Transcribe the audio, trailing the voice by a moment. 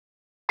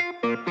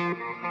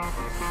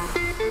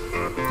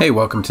Hey,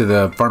 welcome to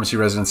the Pharmacy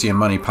Residency and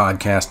Money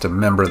podcast, a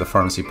member of the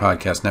Pharmacy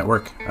Podcast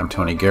Network. I'm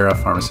Tony Guerra,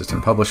 pharmacist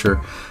and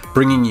publisher,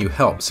 bringing you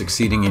help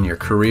succeeding in your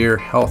career,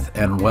 health,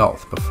 and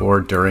wealth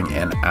before, during,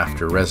 and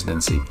after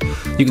residency.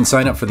 You can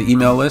sign up for the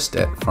email list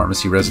at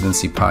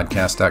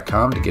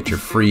pharmacyresidencypodcast.com to get your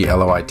free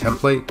LOI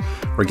template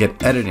or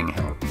get editing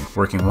help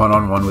working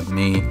one-on-one with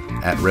me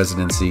at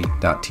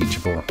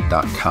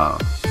residency.teachable.com.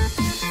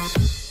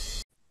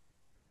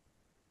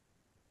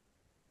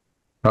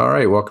 All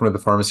right, welcome to the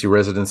Pharmacy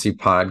Residency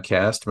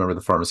Podcast, member of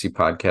the Pharmacy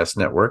Podcast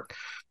Network.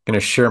 I'm going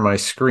to share my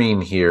screen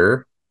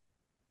here.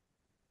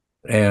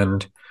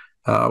 And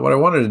what I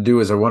wanted to do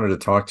is I wanted to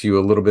talk to you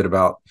a little bit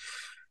about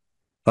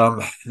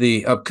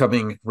the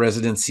upcoming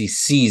residency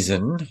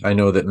season. I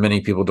know that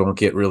many people don't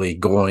get really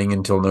going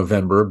until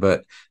November,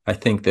 but I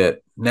think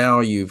that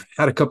now you've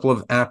had a couple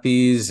of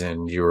APPEs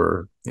and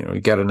you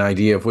got an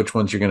idea of which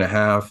ones you're going to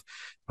have.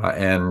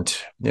 And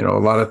a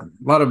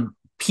lot of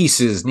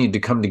pieces need to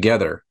come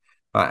together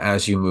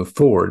as you move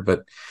forward.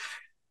 But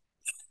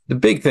the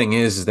big thing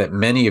is that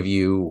many of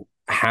you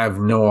have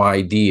no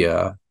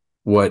idea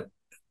what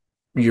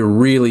you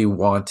really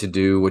want to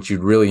do, what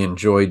you'd really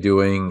enjoy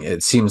doing.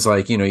 It seems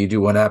like, you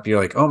do one APPE, you're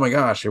like, oh my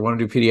gosh, I want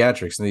to do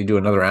pediatrics. And then you do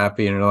another APPE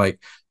and you're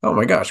like, oh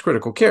my gosh,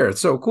 critical care, it's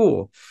so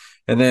cool.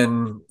 And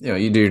then,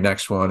 you do your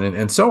next one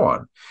and so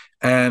on.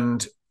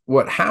 And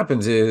what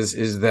happens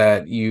is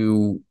that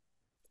you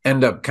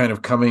end up kind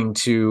of coming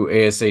to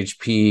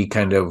ASHP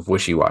kind of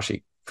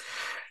wishy-washy.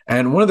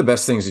 And one of the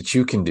best things that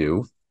you can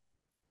do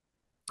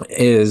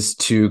is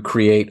to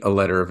create a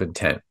letter of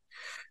intent.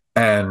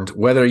 And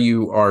whether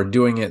you are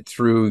doing it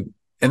through,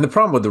 and the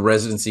problem with the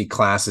residency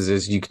classes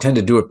is you tend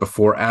to do it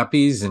before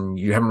APPEs and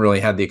you haven't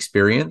really had the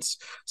experience.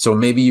 So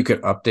maybe you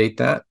could update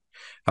that.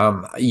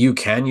 You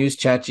can use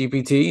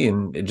ChatGPT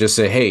and just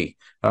say, hey,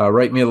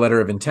 write me a letter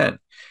of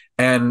intent.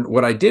 And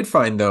what I did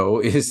find,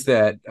 though, is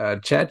that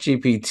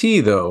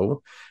ChatGPT,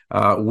 though,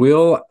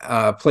 will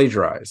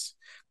plagiarize.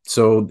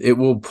 So it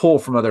will pull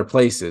from other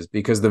places,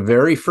 because the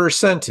very first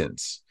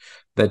sentence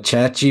that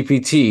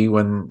ChatGPT,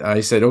 when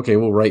I said, okay,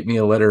 well, write me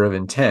a letter of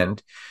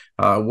intent,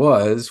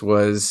 was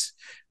I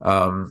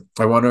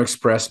want to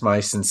express my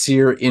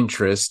sincere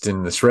interest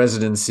in this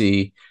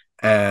residency.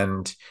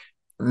 And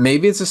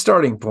maybe it's a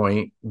starting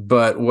point,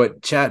 but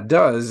what Chat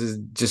does is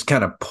just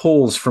kind of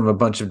pulls from a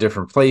bunch of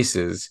different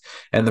places.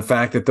 And the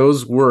fact that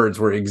those words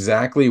were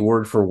exactly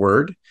word for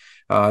word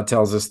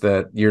tells us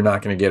that you're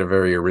not going to get a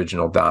very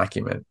original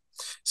document.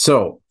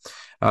 So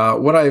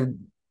what I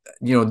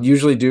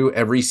usually do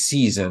every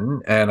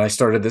season, and I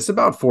started this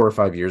about 4 or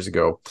 5 years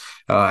ago.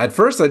 At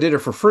first, I did it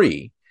for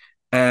free.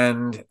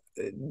 And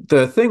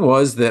the thing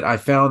was that I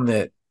found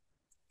that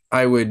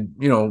I would,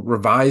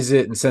 revise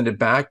it and send it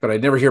back, but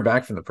I'd never hear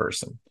back from the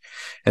person.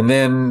 And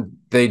then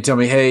they'd tell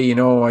me, hey,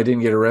 I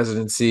didn't get a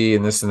residency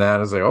and this and that. I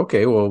was like,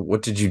 okay, well,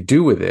 what did you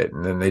do with it?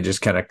 And then they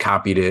just kind of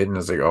copied it. And I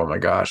was like, oh my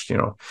gosh,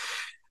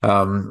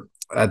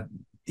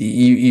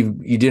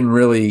 you didn't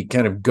really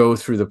kind of go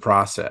through the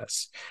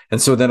process. And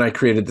so then I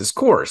created this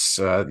course,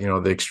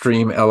 the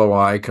Extreme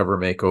LOI Cover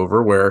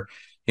Makeover, where,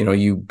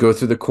 you go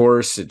through the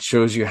course. It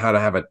shows you how to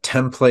have a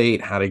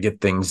template, how to get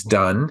things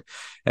done.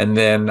 And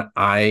then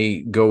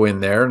I go in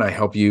there and I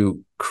help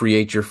you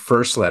create your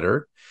first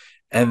letter.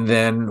 And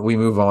then we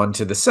move on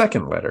to the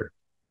second letter.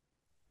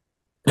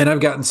 And I've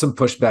gotten some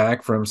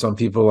pushback from some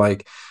people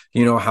like,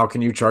 how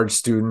can you charge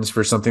students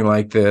for something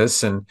like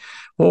this? And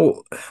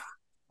well,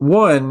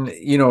 one,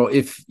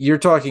 if you're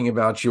talking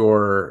about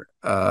your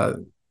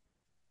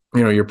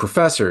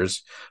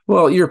professors,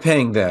 well, you're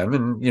paying them,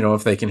 and,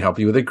 if they can help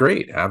you with it,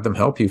 great. Have them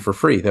help you for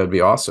free. That would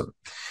be awesome.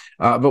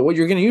 But what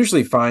you're going to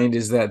usually find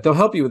is that they'll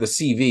help you with a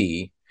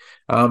CV.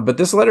 But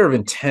this letter of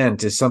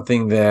intent is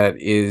something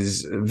that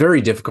is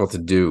very difficult to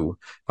do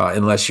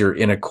unless you're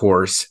in a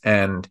course.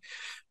 And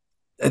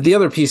the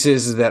other piece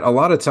is that a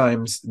lot of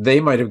times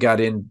they might have got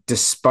in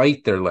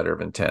despite their letter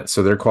of intent.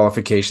 So their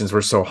qualifications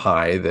were so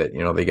high that,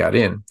 they got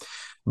in.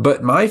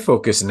 But my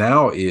focus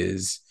now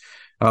is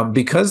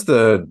because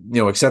the,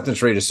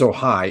 acceptance rate is so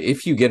high,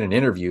 if you get an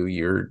interview,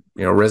 your,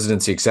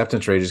 residency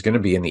acceptance rate is going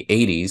to be in the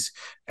 80s.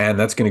 And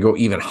that's going to go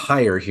even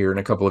higher here in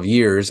a couple of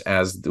years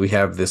as we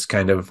have this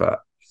kind of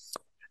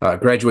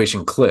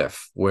graduation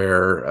cliff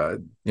where,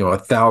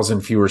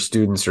 1,000 fewer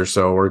students or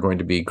so are going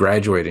to be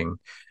graduating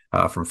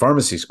from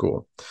pharmacy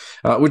school,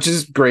 which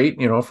is great,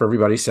 for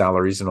everybody's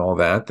salaries and all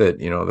that,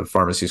 the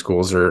pharmacy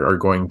schools are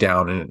going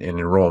down in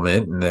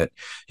enrollment, and that,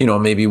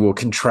 maybe we'll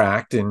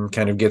contract and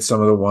kind of get some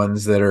of the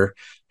ones that are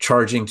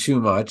charging too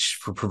much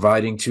for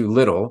providing too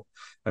little.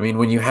 I mean,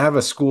 when you have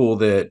a school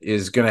that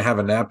is going to have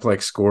a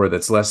NAPLEX score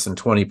that's less than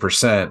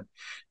 20%,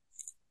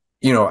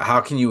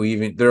 how can you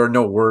even, there are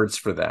no words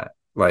for that.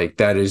 Like,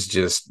 that is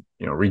just,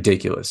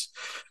 ridiculous.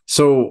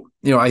 So,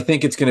 I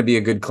think it's going to be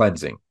a good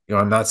cleansing.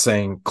 I'm not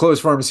saying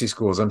close pharmacy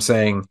schools. I'm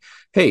saying,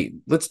 hey,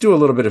 let's do a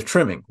little bit of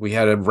trimming. We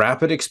had a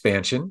rapid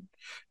expansion,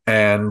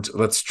 and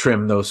let's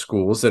trim those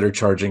schools that are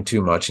charging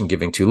too much and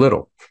giving too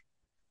little.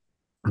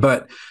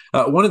 But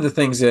one of the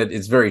things that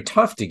it's very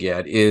tough to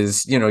get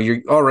is,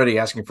 you're already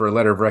asking for a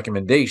letter of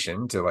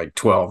recommendation to like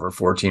 12 or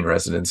 14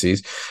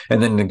 residencies,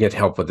 and then to get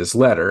help with this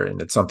letter. And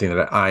it's something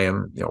that I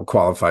am,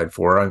 qualified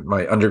for.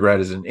 My undergrad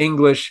is in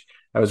English.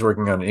 I was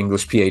working on an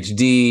English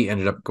PhD,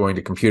 ended up going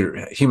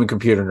to human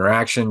computer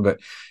interaction, but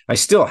I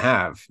still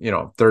have,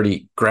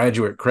 30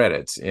 graduate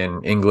credits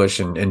in English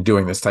and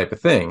doing this type of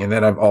thing. And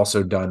then I've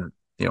also done,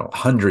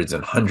 hundreds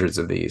and hundreds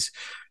of these.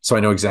 So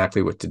I know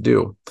exactly what to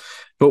do.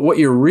 But what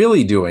you're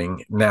really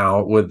doing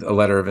now with a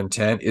letter of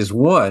intent is,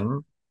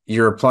 one,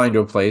 you're applying to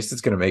a place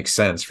that's going to make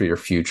sense for your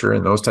future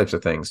and those types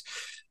of things.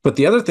 But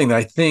the other thing that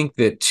I think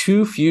that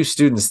too few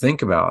students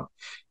think about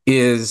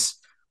is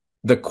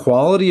the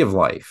quality of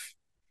life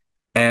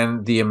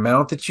and the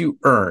amount that you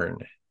earn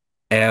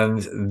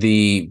and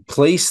the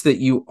place that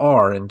you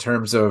are in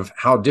terms of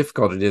how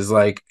difficult it is.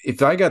 Like,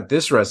 if I got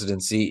this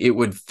residency, it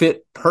would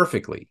fit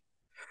perfectly.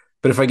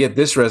 But if I get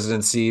this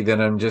residency,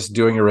 then I'm just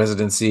doing a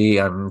residency.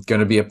 I'm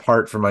going to be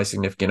apart from my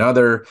significant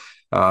other.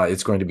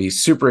 It's going to be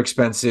super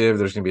expensive.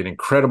 There's going to be an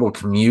incredible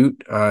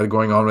commute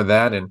going on with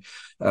that. And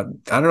I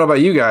don't know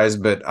about you guys,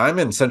 but I'm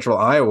in central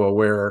Iowa,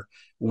 where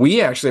we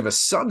actually have a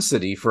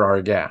subsidy for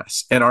our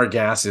gas. And our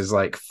gas is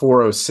like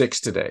 $4.06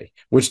 today,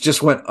 which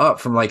just went up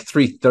from like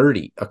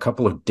 $3.30 a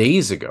couple of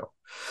days ago.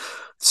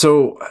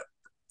 So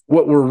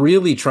what we're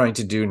really trying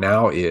to do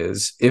now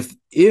is,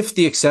 if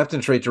the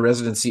acceptance rate to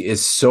residency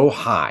is so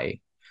high,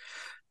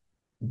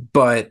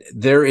 but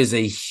there is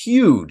a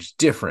huge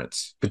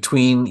difference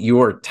between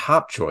your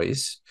top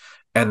choice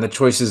and the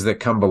choices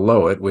that come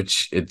below it,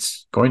 which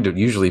it's going to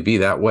usually be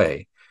that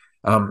way.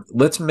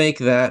 Let's make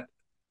that,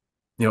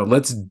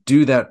 let's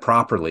do that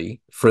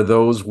properly for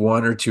those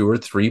one or two or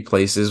three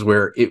places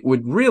where it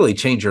would really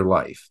change your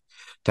life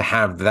to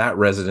have that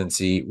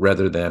residency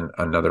rather than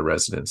another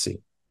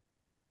residency.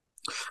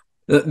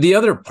 The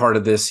other part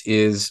of this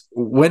is,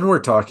 when we're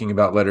talking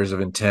about letters of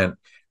intent,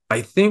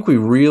 I think we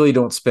really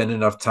don't spend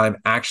enough time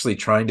actually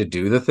trying to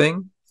do the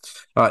thing.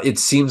 It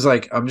seems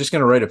like I'm just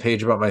going to write a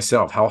page about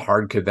myself. How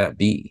hard could that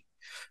be?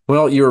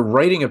 Well, you're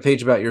writing a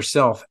page about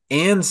yourself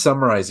and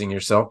summarizing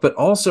yourself, but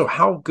also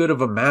how good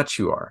of a match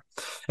you are.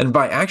 And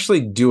by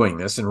actually doing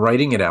this and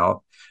writing it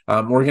out,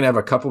 we're going to have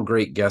a couple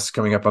great guests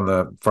coming up on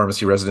the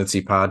Pharmacy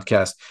Residency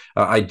podcast.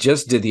 I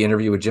just did the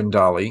interview with Jim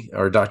Dolly,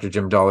 or Dr.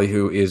 Jim Dolly,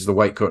 who is the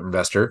White Coat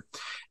Investor.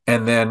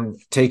 And then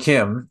Take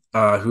Him,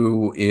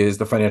 who is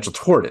the Financial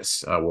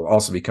Tortoise, will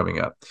also be coming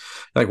up.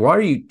 Like, why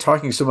are you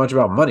talking so much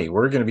about money?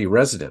 We're going to be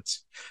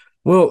residents.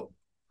 Well,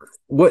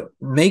 what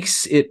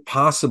makes it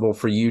possible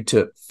for you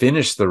to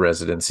finish the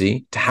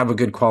residency, to have a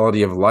good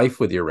quality of life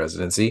with your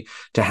residency,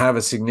 to have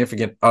a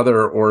significant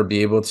other, or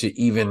be able to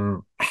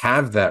even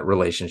have that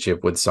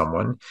relationship with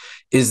someone,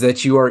 is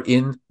that you are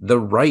in the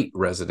right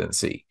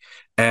residency.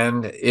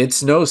 And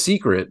it's no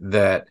secret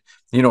that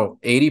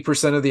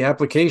 80% of the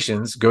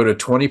applications go to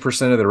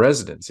 20% of the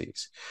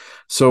residencies.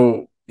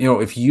 So,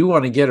 if you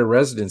want to get a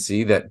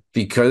residency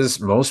because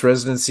most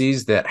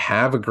residencies that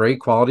have a great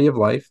quality of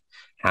life,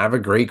 have a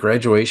great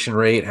graduation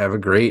rate, have a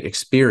great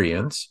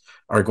experience,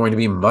 are going to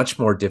be much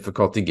more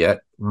difficult to get,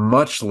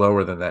 much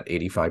lower than that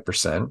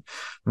 85%,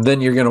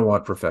 then you're going to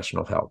want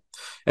professional help.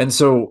 And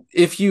so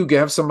if you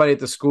have somebody at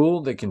the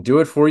school that can do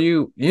it for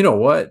you, you know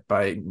what?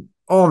 By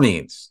all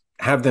means,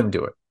 have them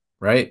do it,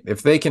 right?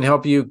 If they can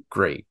help you,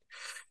 great.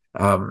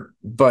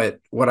 But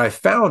what I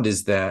found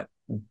is that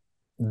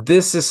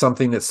this is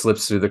something that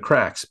slips through the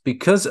cracks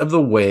because of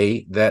the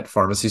way that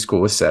pharmacy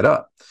school is set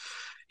up.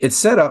 It's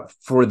set up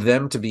for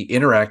them to be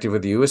interactive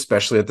with you,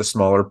 especially at the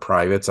smaller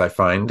privates. I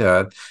find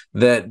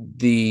that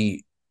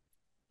the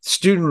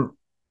student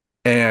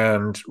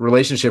and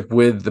relationship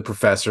with the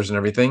professors and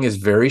everything is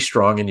very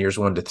strong in years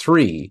 1 to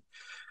 3.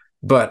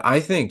 But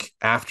I think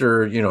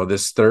after,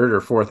 this third or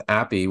fourth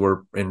APPE, we're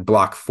in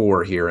block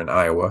 4 here in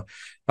Iowa.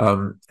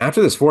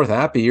 After this fourth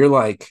APPE, you're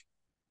like,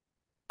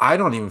 I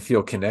don't even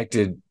feel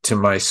connected to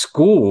my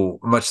school,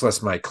 much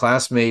less my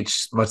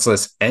classmates, much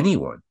less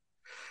anyone.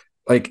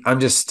 Like, I'm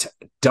just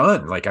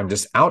done. Like, I'm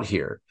just out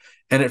here.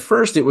 And at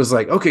first it was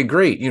like, okay,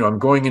 great. I'm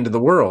going into the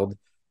world.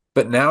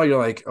 But now you're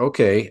like,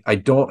 okay, I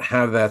don't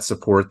have that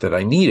support that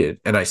I needed.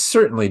 And I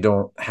certainly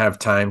don't have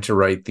time to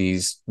write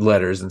these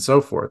letters and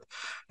so forth.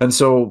 And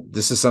so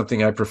this is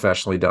something I've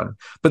professionally done.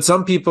 But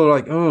some people are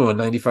like, oh,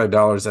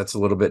 $95, that's a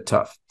little bit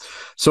tough.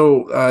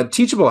 So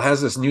Teachable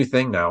has this new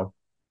thing now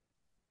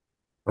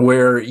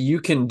where you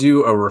can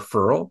do a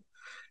referral.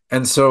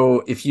 And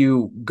so if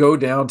you go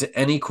down to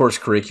any course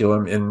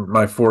curriculum in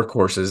my 4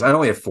 courses, I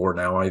only have 4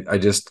 now. I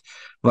just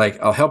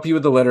I'll help you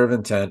with the letter of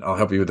intent. I'll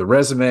help you with the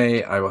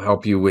resume. I will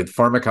help you with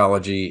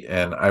pharmacology,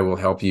 and I will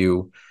help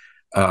you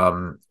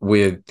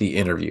with the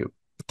interview.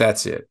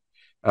 That's it.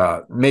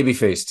 Maybe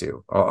phase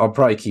 2. I'll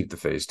probably keep the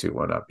phase 2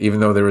 one up,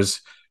 even though there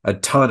was a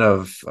ton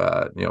of,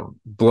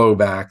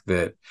 blowback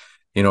that,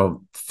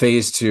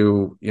 phase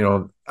 2,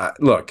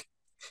 look,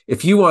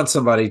 if you want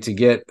somebody to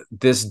get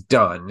this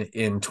done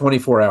in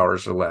 24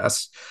 hours or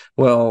less,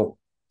 well,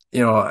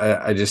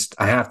 I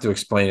have to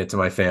explain it to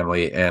my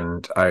family.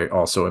 And I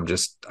also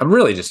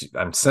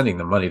I'm sending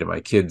the money to my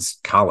kids'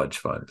 college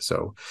fund.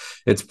 So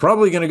it's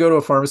probably going to go to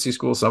a pharmacy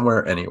school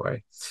somewhere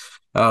anyway.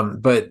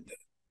 But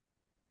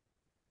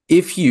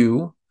if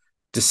you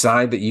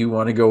decide that you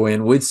want to go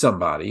in with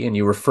somebody and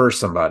you refer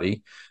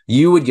somebody,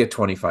 you would get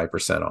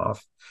 25%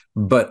 off.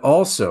 But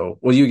also,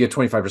 well, you get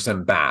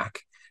 25%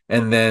 back.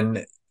 And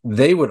then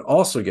they would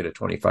also get a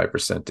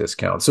 25%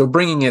 discount. So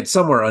bringing it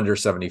somewhere under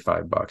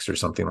 $75 or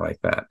something like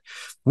that,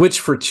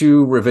 which for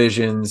 2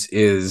 revisions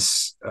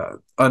is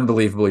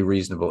unbelievably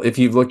reasonable. If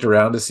you've looked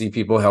around to see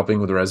people helping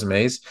with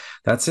resumes,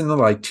 that's in the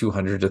like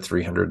 $200 to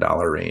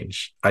 $300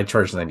 range. I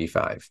charge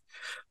 $95.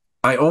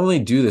 I only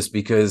do this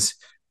because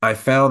I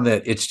found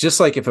that it's just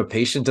like if a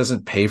patient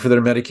doesn't pay for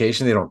their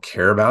medication, they don't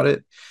care about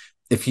it.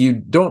 If you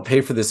don't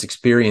pay for this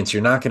experience,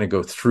 you're not going to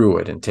go through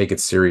it and take it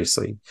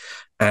seriously.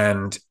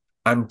 And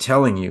I'm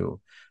telling you,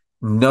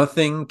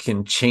 nothing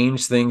can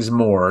change things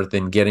more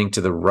than getting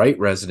to the right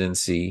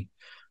residency.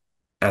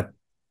 At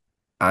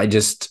I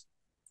just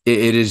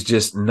it is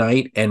just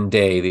night and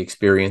day the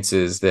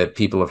experiences that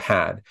people have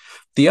had.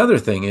 The other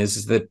thing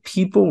is that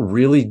people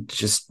really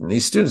just,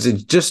 these students, they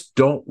just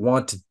don't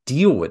want to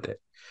deal with it.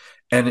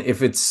 And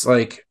if it's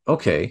like,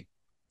 okay,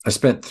 I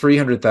spent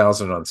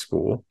 300,000 on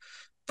school,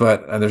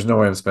 but there's no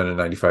way I'm spending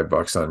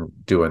 $95 on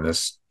doing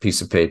this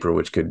piece of paper,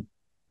 which could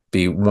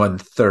be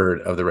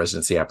 1/3 of the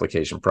residency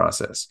application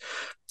process.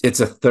 It's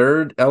a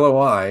third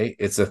LOI,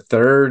 it's a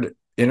third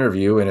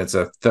interview, and it's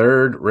a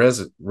third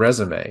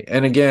resume.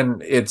 And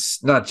again,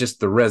 it's not just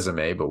the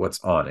resume, but what's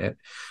on it.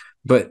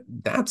 But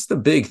that's the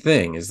big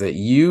thing, is that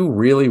you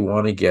really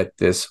want to get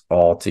this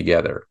all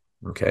together.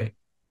 Okay.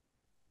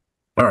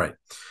 All right.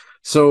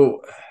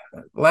 So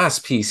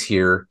last piece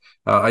here,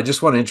 I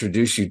just want to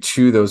introduce you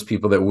to those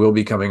people that will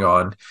be coming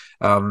on.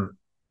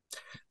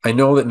 I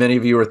know that many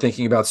of you are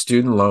thinking about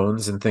student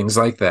loans and things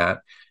like that.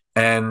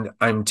 And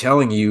I'm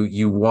telling you,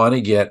 you want to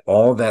get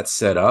all that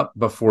set up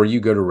before you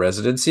go to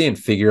residency and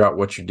figure out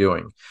what you're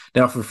doing.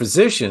 Now, for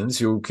physicians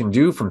who can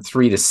do from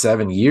 3 to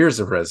 7 years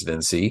of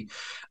residency,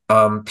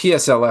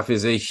 PSLF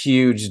is a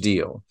huge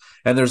deal.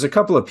 And there's a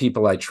couple of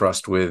people I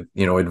trust with,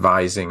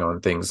 advising on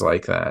things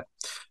like that.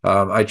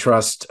 I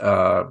trust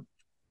PharmD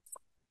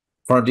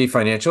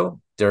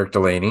Financial, Derek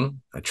Delaney.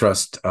 I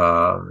trust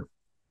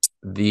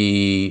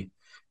the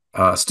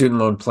student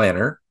loan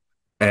planner,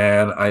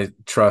 and I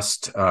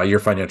trust your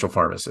financial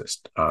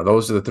pharmacist.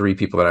 Those are the 3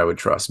 people that I would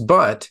trust.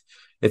 But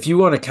if you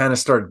want to kind of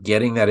start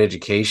getting that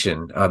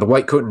education, the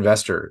White Coat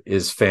Investor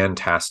is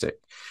fantastic.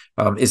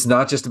 It's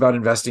not just about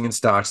investing in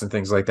stocks and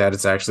things like that.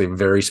 It's actually a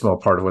very small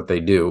part of what they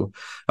do.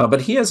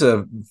 But he has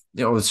a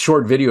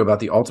short video about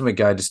the ultimate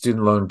guide to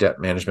student loan debt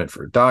management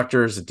for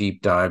doctors, a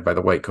deep dive by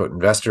the White Coat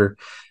Investor.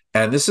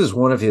 And this is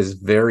one of his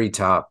very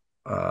top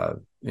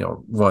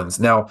ones.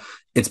 Now,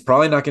 it's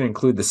probably not going to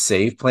include the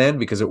SAVE plan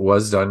because it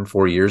was done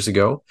 4 years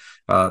ago.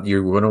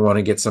 You're going to want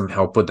to get some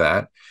help with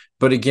that.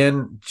 But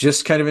again,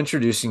 just kind of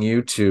introducing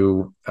you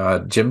to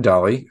Jim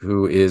Dolly,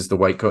 who is the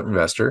White Coat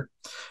Investor.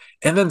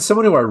 And then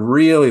someone who I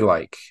really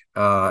like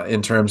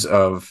in terms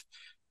of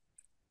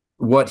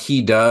what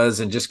he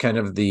does and just kind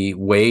of the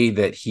way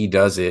that he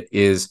does it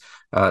is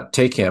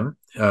Take Him,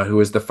 who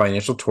is the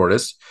Financial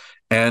Tortoise.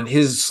 And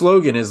his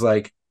slogan is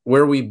like,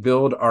 where we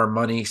build our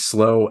money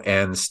slow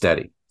and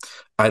steady.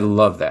 I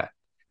love that.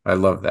 I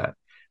love that.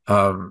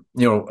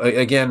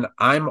 Again,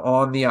 I'm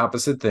on the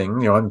opposite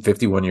thing. I'm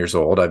 51 years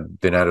old. I've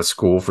been out of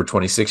school for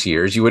 26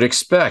 years. You would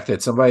expect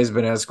that somebody who's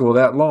been out of school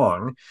that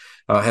long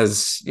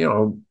has,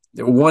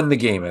 won the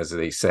game, as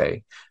they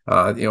say.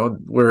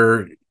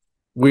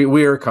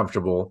 We are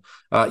comfortable.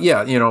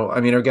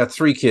 I've got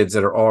 3 kids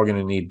that are all going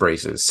to need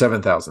braces,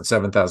 7,000,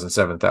 7,000,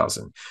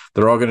 7,000.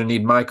 They're all going to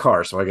need my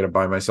car, so I got to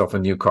buy myself a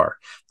new car.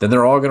 Then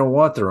they're all going to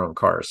want their own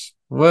cars.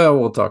 Well,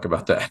 we'll talk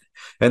about that.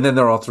 And then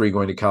they're all 3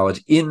 going to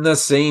college in the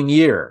same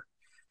year.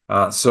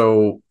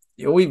 So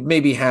we've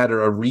maybe had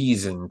a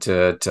reason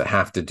to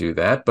have to do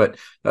that. But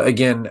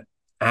again,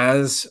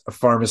 as a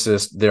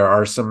pharmacist, there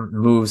are some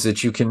moves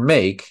that you can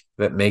make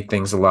that make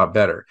things a lot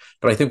better.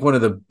 But I think one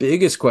of the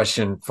biggest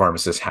question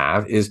pharmacists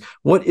have is,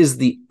 what is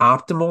the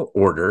optimal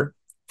order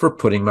for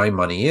putting my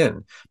money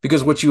in?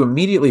 Because what you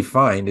immediately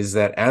find is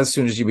that as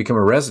soon as you become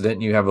a resident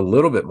and you have a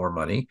little bit more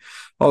money,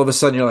 all of a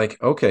sudden you're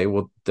like, okay,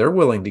 well, they're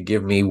willing to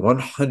give me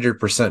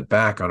 100%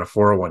 back on a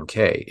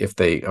 401k if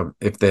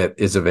that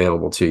is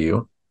available to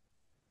you.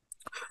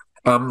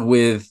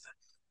 With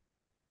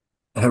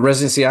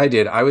residency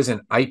I was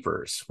in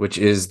IPERS, which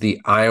is the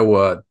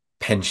Iowa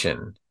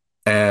pension.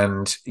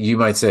 And you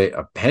might say,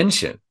 a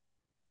pension?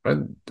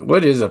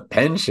 What is a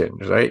pension,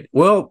 right?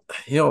 Well,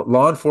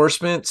 law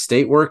enforcement,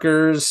 state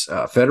workers,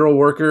 federal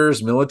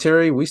workers,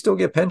 military, we still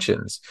get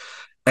pensions.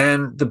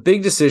 And the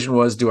big decision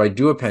was, do I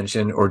do a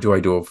pension or do I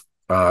do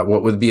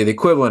what would be the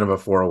equivalent of a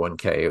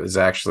 401k? It was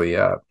actually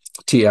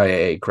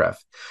TIAA CREF.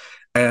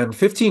 And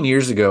 15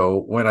 years ago,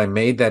 when I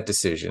made that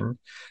decision,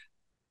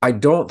 I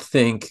don't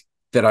think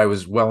that I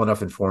was well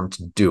enough informed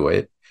to do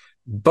it,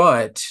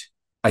 but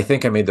I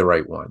think I made the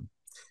right one.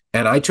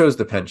 And I chose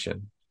the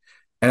pension.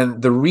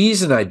 And the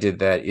reason I did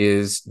that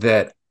is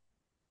that,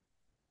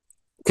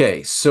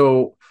 okay,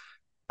 so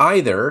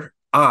either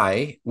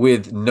I,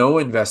 with no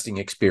investing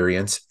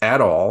experience at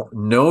all,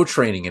 no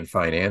training in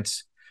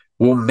finance,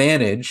 will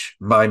manage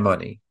my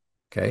money.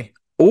 Okay.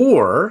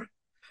 Or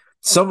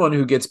someone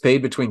who gets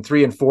paid between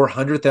 $300,000 and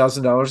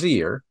 $400,000 a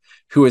year,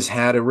 who has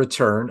had a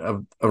return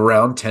of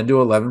around 10 to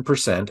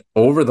 11%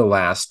 over the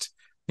last,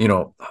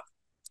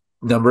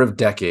 number of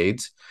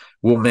decades,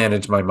 will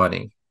manage my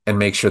money and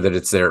make sure that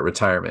it's there at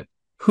retirement.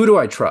 Who do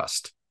I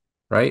trust?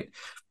 Right?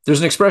 There's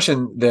an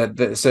expression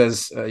that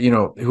says,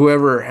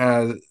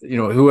 whoever's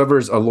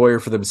a lawyer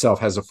for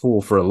themselves has a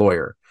fool for a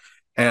lawyer.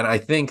 And I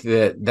think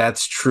that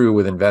that's true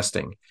with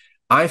investing.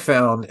 I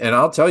found, and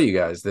I'll tell you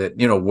guys that,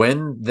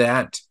 when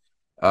that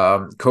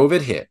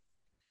COVID hit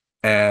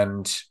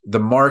and the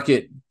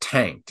market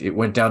tanked, it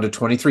went down to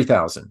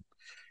 23,000.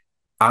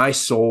 I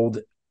sold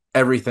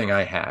everything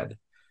I had.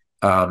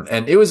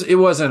 And it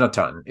wasn't a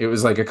ton. It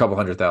was like a couple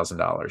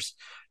 $100,000.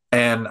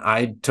 And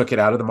I took it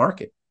out of the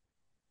market.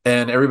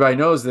 And everybody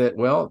knows that,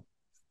 well,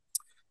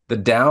 the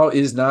Dow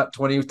is not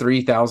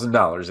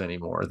 $23,000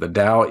 anymore. The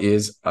Dow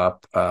is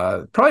up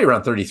probably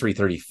around 33,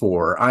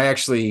 34. I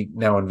actually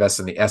now invest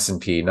in the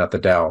S&P, not the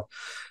Dow.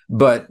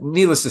 But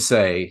needless to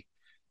say,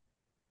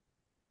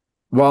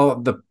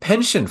 while the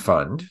pension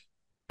fund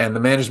and the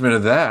management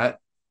of that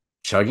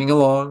chugging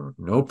along,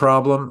 no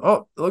problem.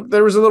 Oh, look,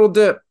 there was a little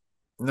dip.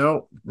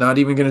 No, not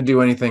even going to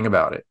do anything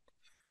about it.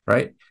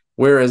 Right.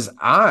 Whereas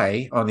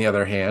I, on the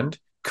other hand,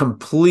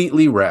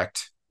 completely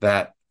wrecked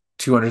that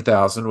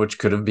 200,000, which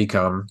could have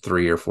become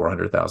 $300,000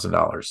 or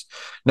 $400,000.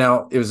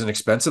 Now, it was an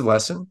expensive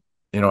lesson.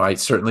 I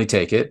certainly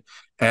take it.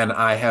 And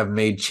I have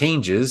made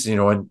changes,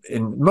 and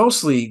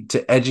mostly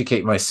to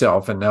educate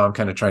myself. And now I'm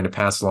kind of trying to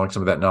pass along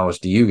some of that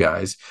knowledge to you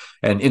guys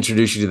and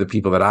introduce you to the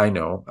people that I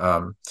know.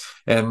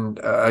 Again,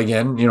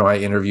 I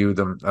interview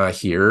them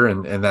here,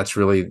 and that's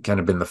really kind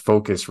of been the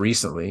focus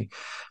recently,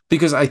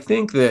 because I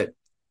think that,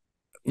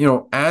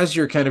 as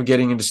you're kind of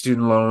getting into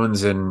student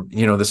loans and,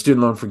 the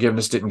student loan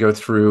forgiveness didn't go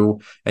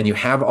through and you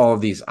have all of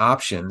these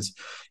options,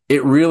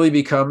 it really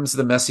becomes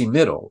the messy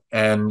middle.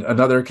 And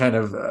another kind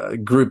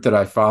of group that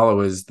I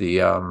follow is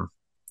the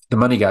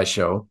Money Guy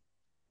Show.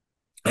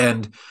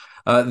 And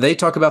they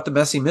talk about the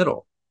messy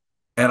middle.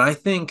 And I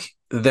think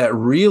that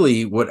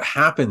really what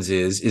happens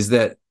is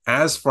that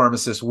as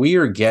pharmacists, we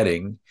are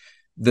getting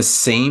the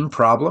same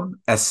problem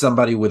as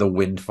somebody with a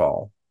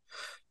windfall.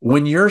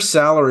 When your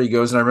salary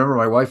goes, and I remember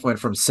my wife went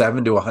from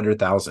 7 to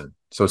 100,000,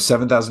 so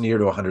 7,000 a year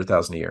to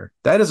 100,000 a year.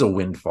 That is a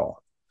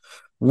windfall.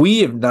 We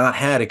have not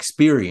had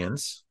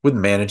experience with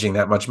managing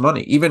that much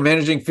money, even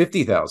managing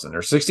 50,000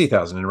 or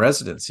 60,000 in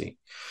residency.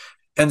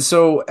 And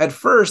so at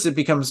first it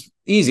becomes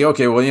easy.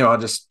 Okay, well, I'll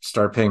just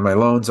start paying my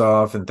loans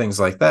off and things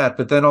like that.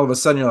 But then all of a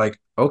sudden you're like,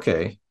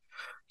 okay,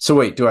 so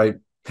wait, do I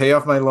pay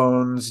off my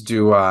loans?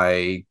 Do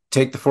I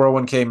take the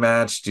 401k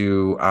match?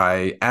 Do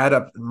I add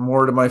up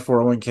more to my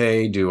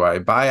 401k? Do I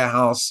buy a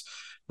house?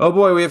 Oh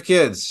boy, we have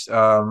kids.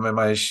 Am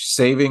I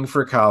saving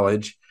for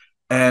college?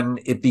 And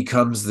it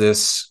becomes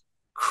this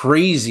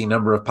crazy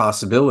number of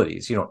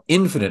possibilities,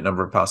 infinite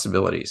number of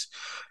possibilities.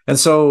 And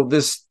so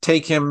this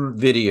Take Him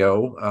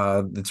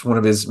video, it's one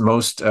of his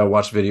most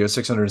watched videos,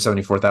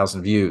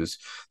 674,000 views,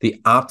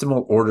 the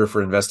optimal order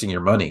for investing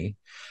your money,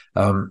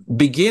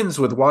 begins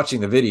with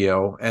watching the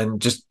video and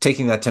just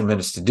taking that 10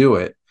 minutes to do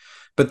it.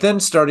 But then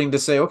starting to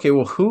say, okay,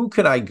 well, who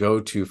could I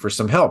go to for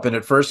some help? And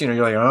at first, you're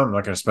like, oh, I'm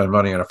not going to spend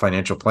money on a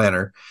financial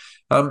planner.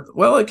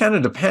 Well, it kind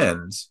of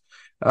depends.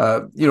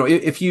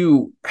 If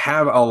you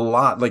have a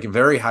lot, like a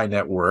very high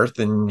net worth,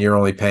 and you're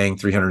only paying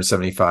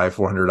 $375,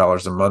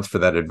 $400 a month for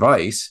that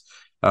advice,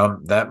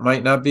 that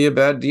might not be a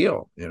bad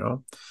deal.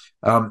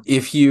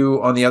 If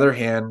you, on the other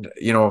hand,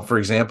 for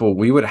example,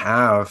 we would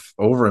have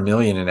over $1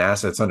 million in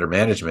assets under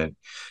management,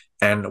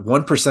 and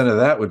 1% of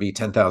that would be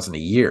 $10,000 a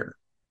year,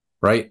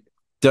 right?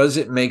 Does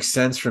it make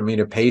sense for me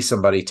to pay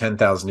somebody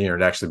 $10,000 a year?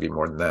 It'd actually be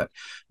more than that,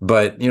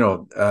 but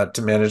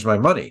to manage my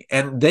money,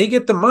 and they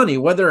get the money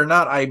whether or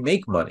not I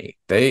make money.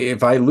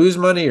 If I lose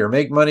money or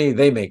make money,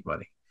 they make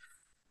money.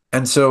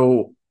 And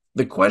so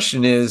the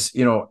question is,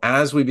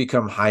 as we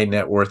become high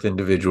net worth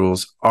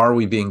individuals, are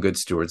we being good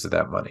stewards of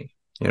that money?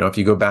 If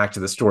you go back to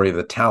the story of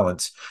the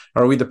talents,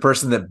 are we the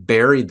person that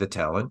buried the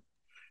talent?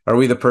 Are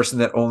we the person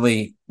that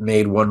only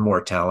made one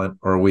more talent?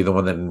 Or are we the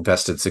one that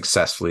invested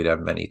successfully to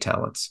have many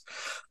talents?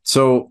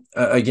 So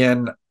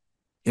again,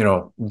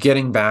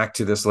 getting back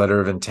to this letter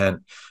of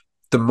intent,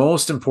 the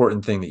most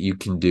important thing that you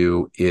can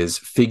do is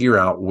figure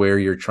out where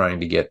you're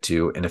trying to get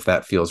to and if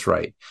that feels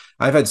right.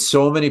 I've had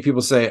so many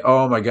people say,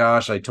 oh my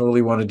gosh, I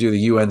totally want to do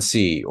the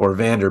UNC or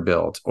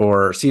Vanderbilt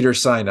or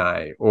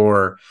Cedars-Sinai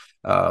or,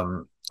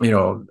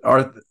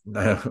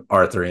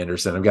 Arthur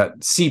Anderson. I've got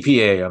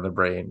CPA on the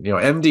brain,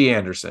 MD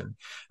Anderson,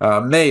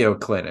 Mayo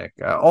Clinic,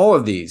 all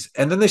of these.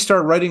 And then they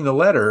start writing the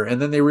letter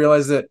and then they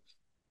realize that,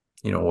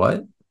 you know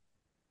what?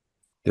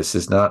 This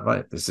is not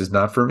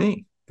for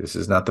me. This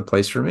is not the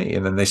place for me.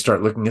 And then they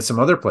start looking at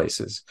some other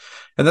places.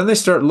 And then they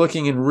start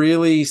looking and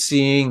really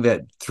seeing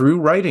that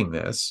through writing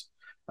this,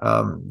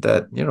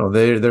 that,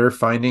 they're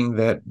finding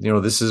that,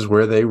 this is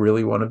where they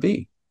really want to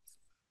be.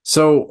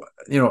 So,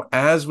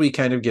 as we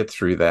kind of get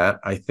through that,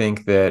 I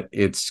think that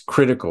it's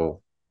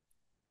critical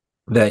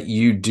that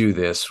you do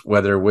this,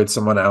 whether with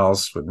someone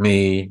else, with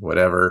me,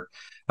 whatever.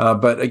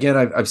 But again,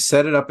 I've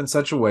set it up in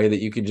such a way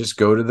that you can just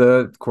go to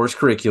the course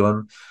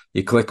curriculum.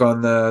 You click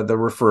on the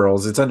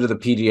referrals. It's under the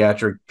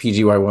pediatric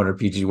PGY1 or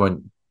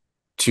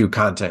PGY2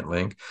 content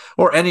link,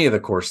 or any of the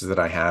courses that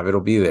I have.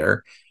 It'll be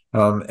there.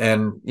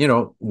 And,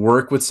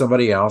 work with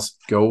somebody else.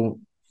 Go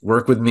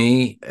work with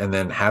me, and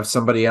then have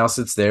somebody else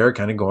that's there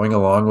kind of going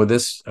along with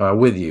this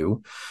with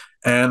you.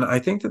 And I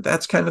think that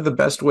that's kind of the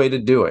best way to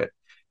do it.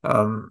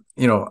 I'm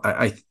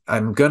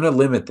going to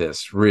limit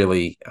this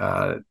really.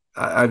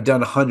 I've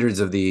done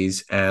hundreds of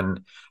these,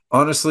 and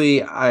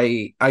honestly,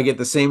 I get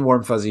the same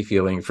warm, fuzzy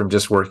feeling from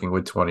just working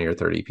with 20 or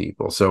 30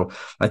 people. So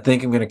I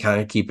think I'm going to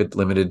kind of keep it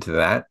limited to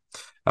that.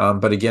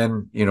 But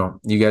again,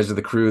 you guys are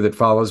the crew that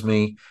follows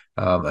me.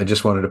 I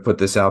just wanted to put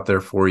this out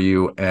there for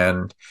you.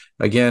 And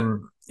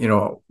again,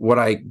 what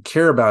I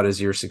care about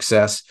is your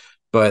success.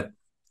 But,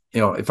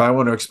 if I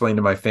want to explain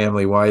to my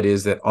family why it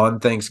is that on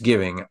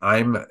Thanksgiving,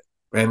 and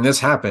this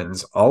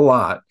happens a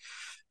lot,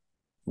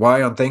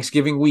 why on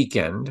Thanksgiving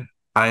weekend,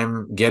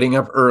 I'm getting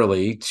up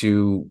early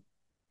to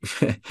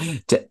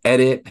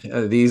edit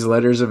these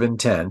letters of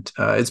intent.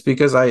 It's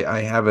because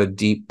I have a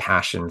deep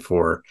passion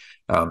for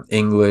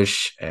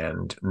English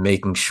and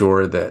making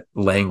sure that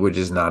language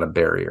is not a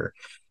barrier.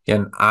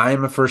 And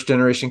I'm a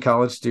first-generation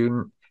college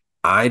student.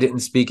 I didn't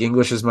speak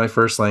English as my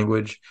first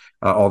language,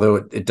 although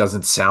it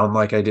doesn't sound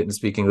like I didn't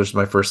speak English as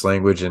my first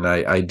language, and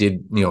I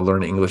did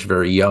learn English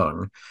very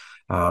young.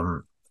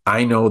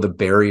 I know the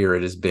barrier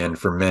it has been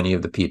for many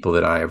of the people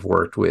that I have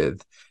worked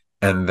with,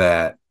 and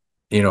that,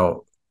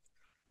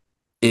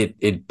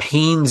 it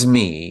pains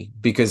me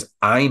because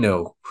I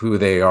know who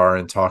they are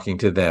and talking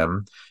to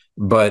them.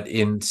 But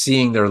in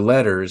seeing their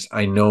letters,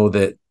 I know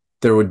that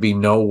there would be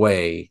no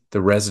way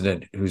the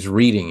resident who's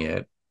reading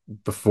it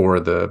before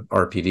the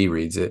RPD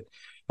reads it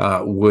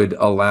would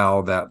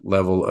allow that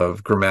level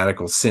of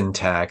grammatical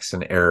syntax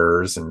and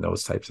errors and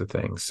those types of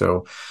things.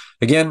 So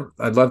again,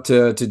 I'd love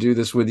to do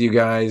this with you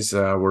guys.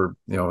 We're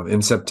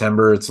in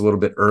September. It's a little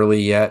bit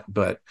early yet,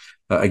 but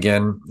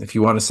again, if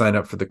you want to sign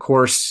up for the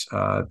course,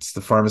 it's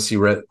the pharmacy.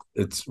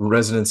 It's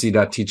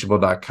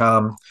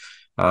residency.teachable.com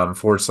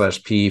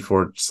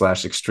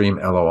 /P/extreme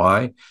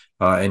LOI.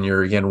 And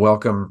you're again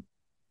welcome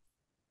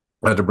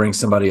to bring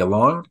somebody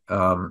along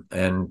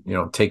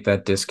and take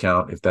that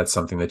discount if that's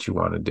something that you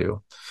want to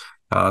do.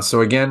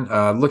 So again,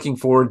 looking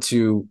forward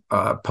to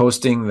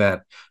posting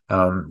that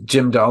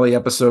Jim Dolly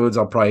episodes.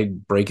 I'll probably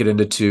break it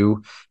into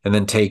two and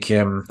then take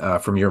him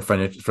from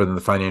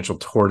the Financial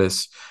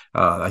Tortoise.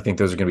 I think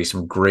those are going to be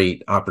some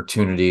great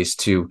opportunities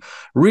to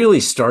really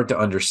start to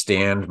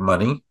understand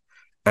money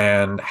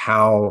and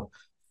how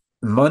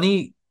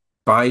money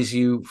buys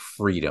you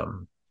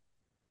freedom.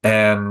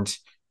 And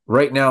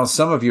right now,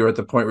 some of you are at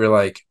the point where you're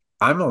like,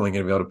 I'm only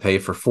going to be able to pay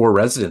for 4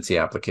 residency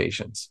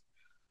applications.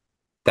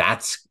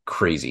 That's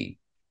crazy,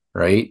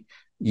 right?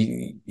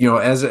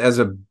 As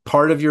a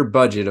part of your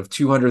budget of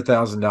 $200,000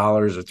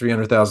 or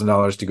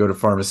 $300,000 to go to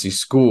pharmacy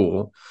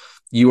school,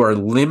 you are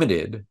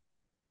limited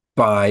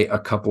by a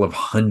couple of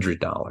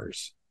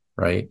 $100,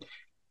 right?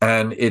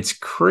 And it's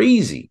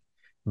crazy,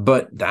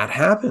 but that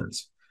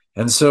happens.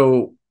 And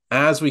so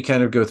as we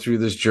kind of go through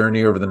this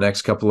journey over the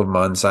next couple of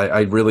months,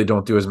 I really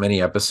don't do as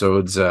many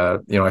episodes. I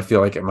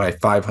feel like my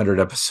 500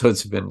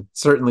 episodes have been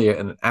certainly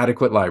an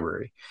adequate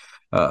library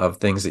of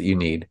things that you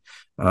need.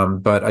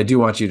 But I do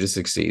want you to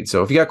succeed.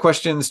 So if you got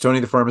questions,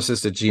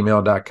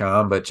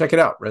 TonyThePharmacist@gmail.com, but check it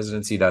out,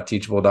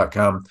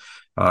 residency.teachable.com.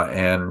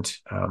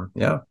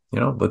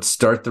 Let's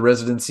start the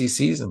residency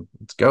season.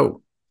 Let's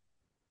go.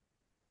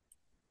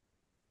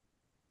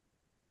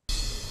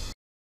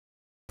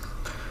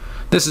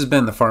 This has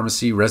been the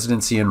Pharmacy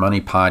Residency and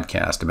Money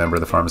Podcast, a member of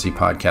the Pharmacy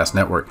Podcast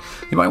Network.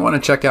 You might want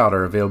to check out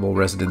our available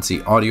residency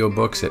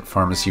audiobooks at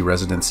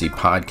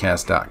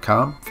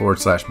pharmacyresidencypodcast.com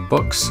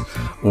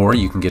 /books, or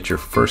you can get your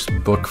first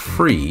book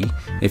free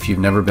if you've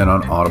never been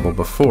on Audible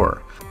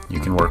before. You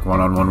can work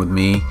one-on-one with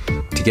me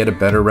to get a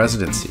better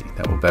residency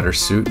that will better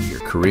suit your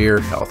career,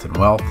 health, and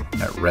wealth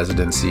at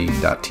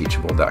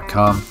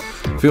residency.teachable.com.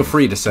 Feel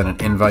free to send an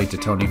invite to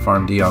Tony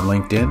PharmD on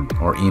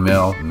LinkedIn or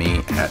email me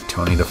at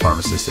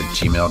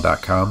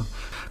tonythepharmacist@gmail.com.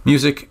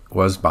 Music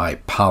was by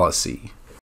Policy.